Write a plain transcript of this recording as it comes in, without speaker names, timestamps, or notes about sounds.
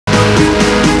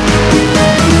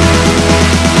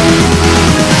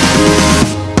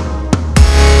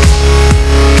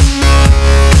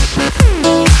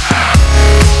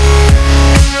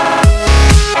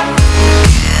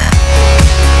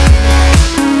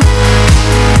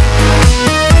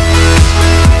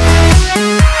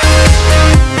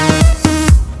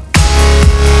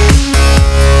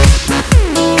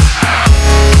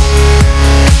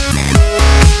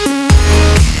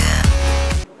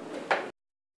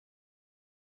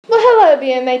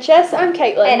BMHS, I'm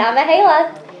Caitlin. And I'm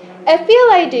Mahela.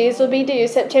 FBLA dues will be due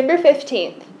September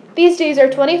 15th. These dues are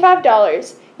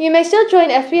 $25. You may still join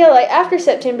FBLA after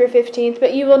September 15th,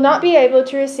 but you will not be able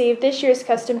to receive this year's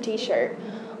custom t-shirt.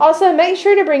 Also, make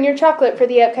sure to bring your chocolate for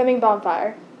the upcoming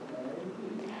bonfire.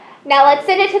 Now let's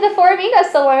send it to the four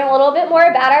amigos to learn a little bit more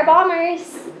about our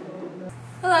bombers.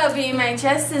 Hello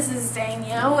BMHS, this is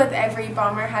Danielle with Every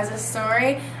Bomber Has a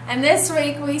Story, and this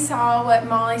week we saw what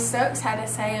Molly Stokes had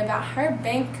to say about her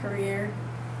bank career.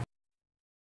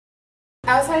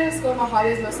 Outside of school, my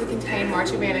hobbies mostly contain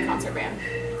marching band and concert band.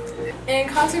 In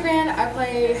concert band, I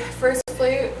play first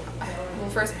flute, the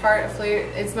first part of flute.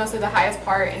 It's mostly the highest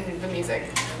part in the music.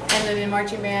 And then in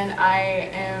marching band, I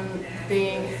am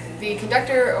being the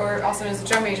conductor, or also known as a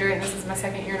drum major, and this is my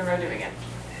second year in a row doing it.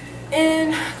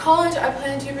 In college, I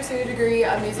plan to pursue a degree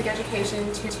of music education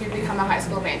to become a high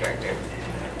school band director.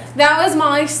 That was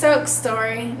Molly Stokes'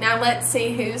 story. Now let's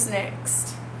see who's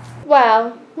next.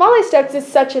 Wow, Molly Stokes is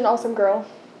such an awesome girl.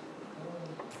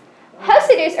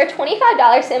 HOSA dues are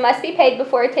 $25 and must be paid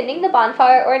before attending the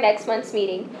bonfire or next month's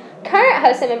meeting. Current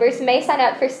HOSA members may sign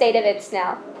up for state events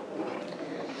now.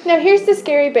 Now here's the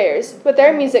Scary Bears with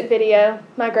their music video,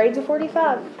 My Grade's a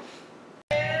 45.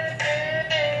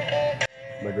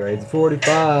 My grade's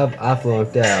 45, I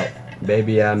flunked out.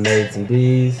 Baby, I made some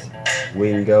D's. We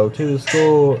can go to the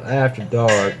school after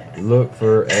dark, look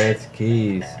for answer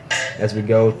keys. As we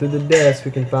go through the desk,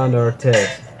 we can find our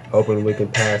test, hoping we can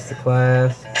pass the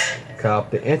class. Cop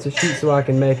the answer sheet so I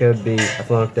can make a B. I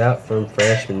flunked out from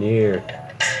freshman year.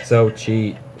 So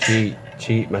cheat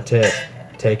my test.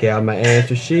 Take out my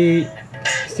answer sheet.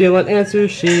 Steal an answer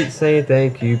sheet, saying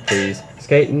thank you please.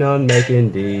 Skating on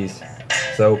making D's.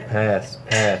 So pass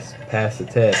the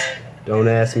test. Don't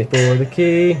ask me for the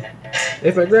key.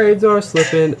 If my grades are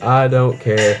slipping, I don't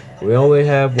care. We only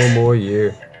have one more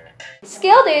year.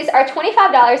 Skill dues are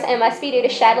 $25 and must be due to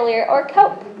Chandelier or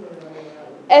Cope.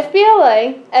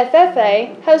 FBLA,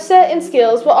 FFA, HOSA, and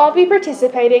Skills will all be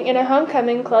participating in a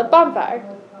homecoming club bonfire.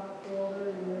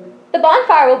 The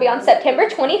bonfire will be on September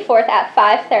 24th at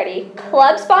 5:30.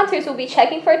 Club sponsors will be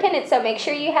checking for attendance, so make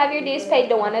sure you have your dues paid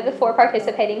to one of the four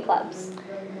participating clubs.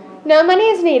 No money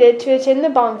is needed to attend the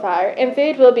bonfire, and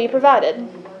food will be provided.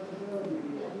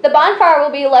 The bonfire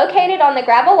will be located on the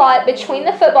gravel lot between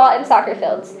the football and soccer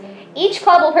fields. Each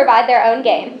club will provide their own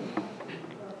game.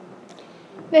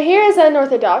 Now here is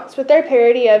Unorthodox with their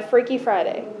parody of Freaky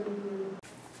Friday.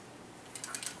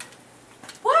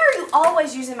 Why are you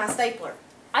always using my stapler?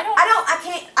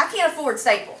 I can't afford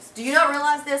staples. Do you not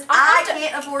realize this? I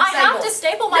can't afford staples. I have to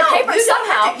staple my paper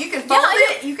somehow. You can fold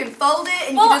it, you can fold it,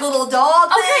 and you can do the little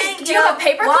dog thing. Okay, do you have a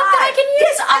paper clip that I can use?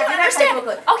 Yes, I don't understand. Have a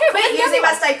paper clip. Okay, quit using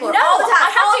my stapler no, all the time. I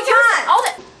have all to the use time. it all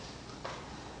the.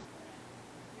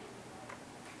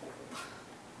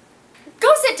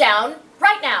 Go sit down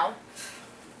right now.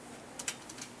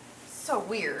 So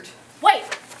weird. Wait,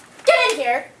 get in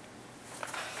here.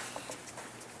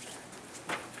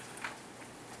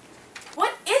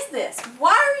 What is this?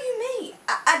 Why are you me?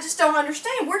 I just don't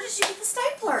understand. Where did you get the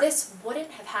stapler? This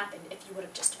wouldn't have happened if you would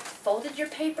have just folded your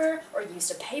paper or used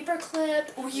a paper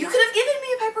clip. Well, you could have given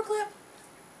me a paper clip.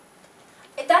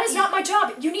 That is not my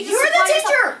job. You need to You're the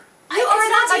teacher. You are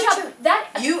not the my teacher.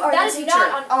 job. You are the teacher.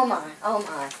 Not oh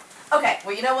my. Okay,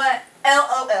 well you know what?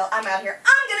 LOL, I'm out here.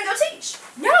 I'm gonna go teach.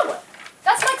 No,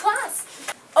 that's my class.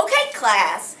 Okay,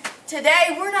 class.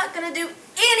 Today we're not gonna do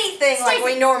anything like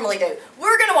we normally do.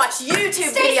 We're gonna watch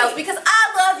YouTube videos because I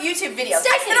love YouTube videos.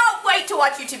 I cannot wait to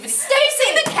watch YouTube videos. Have you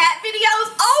seen the cat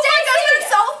videos? Oh my gosh, they're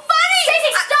so funny!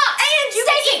 Stacey, stop! And you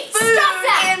can eat food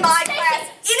in my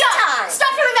class anytime.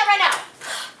 Stop doing that right now!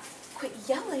 Quit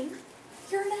yelling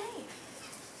your name.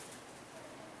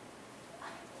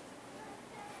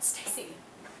 Stacey.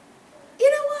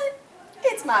 You know what?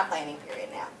 It's my planning period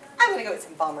now. I'm gonna go eat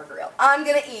some Bomber Grill. I'm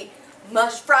gonna eat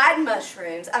fried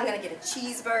mushrooms. I'm gonna get a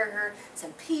cheeseburger,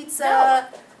 some pizza. No.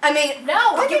 I mean,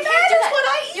 no, you can't do that. What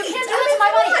I eat. You can't do that to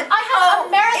my body. I have a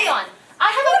marathon. I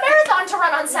have a marathon to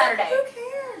run on Saturday. Who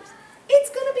cares? It's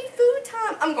gonna be food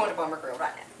time. I'm going to Bomber Grill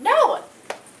right now. No.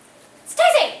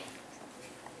 Stacey!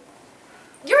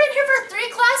 You're in here for 3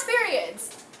 class periods.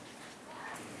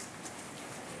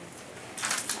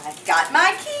 I've got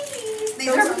my keys. These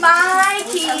are my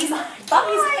keys.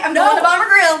 Bye. I'm No. going to Bomber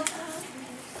Grill.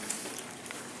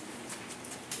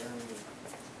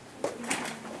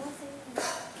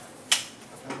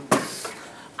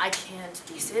 I can't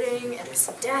be sitting at this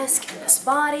desk in this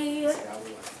body.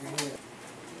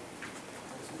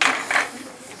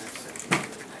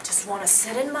 I just want to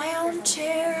sit in my own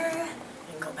chair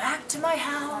and go back to my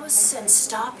house and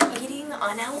stop eating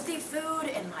unhealthy food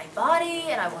in my body,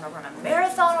 and I want to run a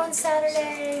marathon on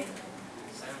Saturday.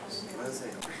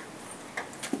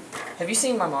 Have you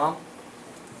seen my mom?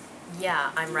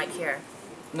 Yeah, I'm right here.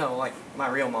 No, like my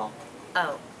real mom.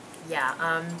 Oh, yeah,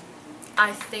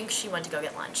 I think she went to go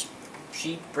get lunch.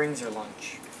 She brings her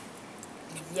lunch.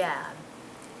 Yeah,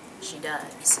 she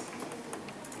does.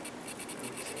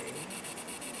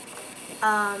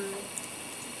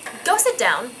 Go sit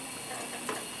down.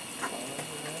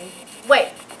 Wait.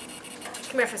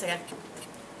 Come here for a second.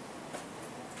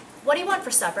 What do you want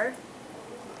for supper?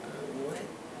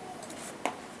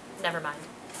 Never mind.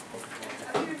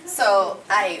 So,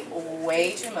 I ate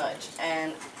way too much,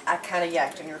 and I kind of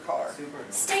yacked in your car.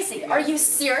 Stacy, are you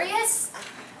serious?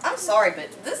 I'm sorry,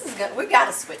 but this is we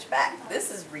gotta switch back. This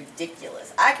is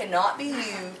ridiculous. I cannot be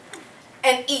you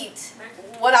and eat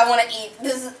what I want to eat.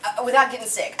 This is without getting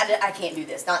sick. I can't do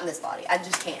this. Not in this body. I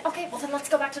just can't. Okay, well then let's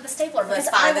go back to the stapler because Let's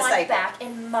find I the want stapler. it back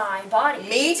in my body.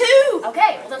 Me too.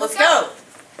 Okay, well then let's go.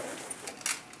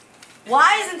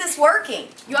 Why isn't this working?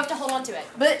 You have to hold on to it.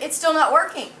 But it's still not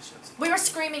working. We were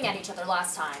screaming at each other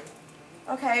last time.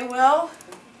 Okay, well,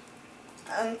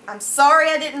 I'm sorry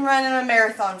I didn't run in a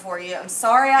marathon for you. I'm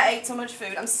sorry I ate so much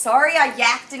food. I'm sorry I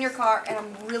yacked in your car, and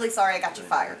I'm really sorry I got you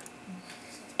fired.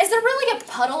 Is there really a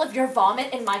puddle of your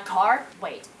vomit in my car?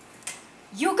 Wait.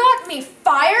 You got me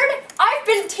fired? I've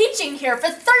been teaching here for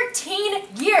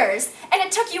 13 years, and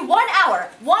it took you 1 hour,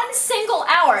 one single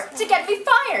hour, to get me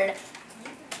fired.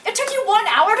 It took you 1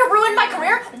 hour to ruin my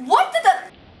career? What did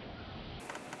the...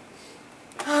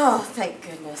 Oh, thank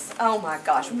goodness. Oh my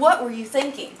gosh, what were you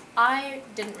thinking? I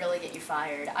didn't really get you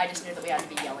fired. I just knew that we had to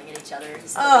be yelling at each other.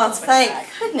 So Oh, thank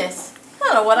goodness. I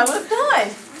don't know what I would have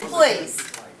done.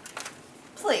 Please.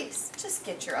 Please, just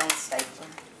get your own stapler.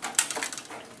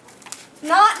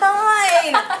 Not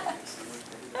mine!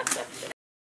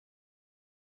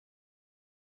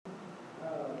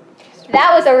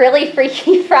 That was a really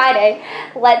freaky Friday.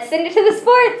 Let's send it to the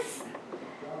sports.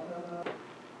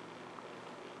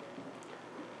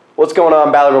 What's going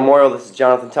on, Ballard Memorial? This is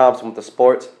Jonathan Thompson with the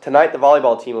sports. Tonight, the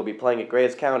volleyball team will be playing at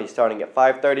Graves County starting at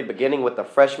 5:30, beginning with the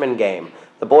freshman game.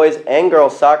 The boys and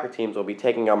girls soccer teams will be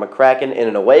taking on McCracken in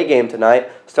an away game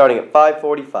tonight, starting at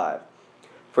 5:45.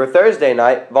 For Thursday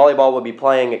night, volleyball will be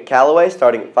playing at Callaway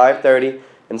starting at 5:30,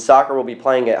 and soccer will be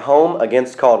playing at home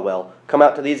against Caldwell. Come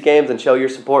out to these games and show your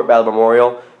support, Ballard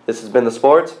Memorial. This has been the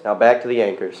sports. Now back to the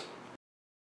anchors.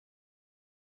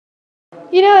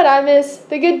 You know what I miss?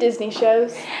 The good Disney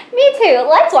shows. Me too.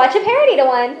 Let's watch a parody to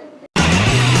one.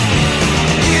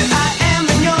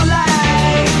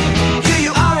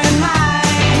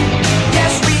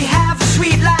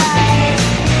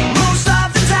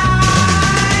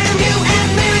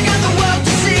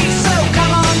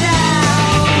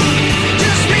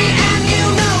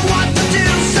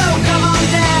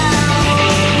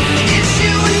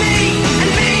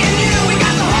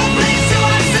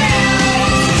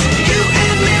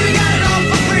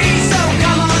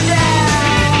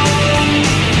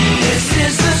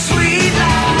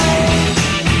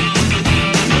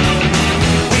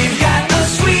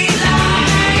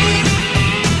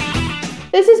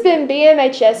 This has been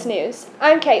BMHS News.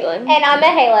 I'm Caitlin. And I'm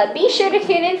Mahela. Be sure to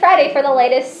tune in Friday for the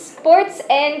latest sports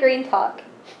and green talk.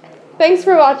 Thanks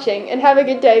for watching, and have a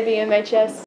good day, BMHS.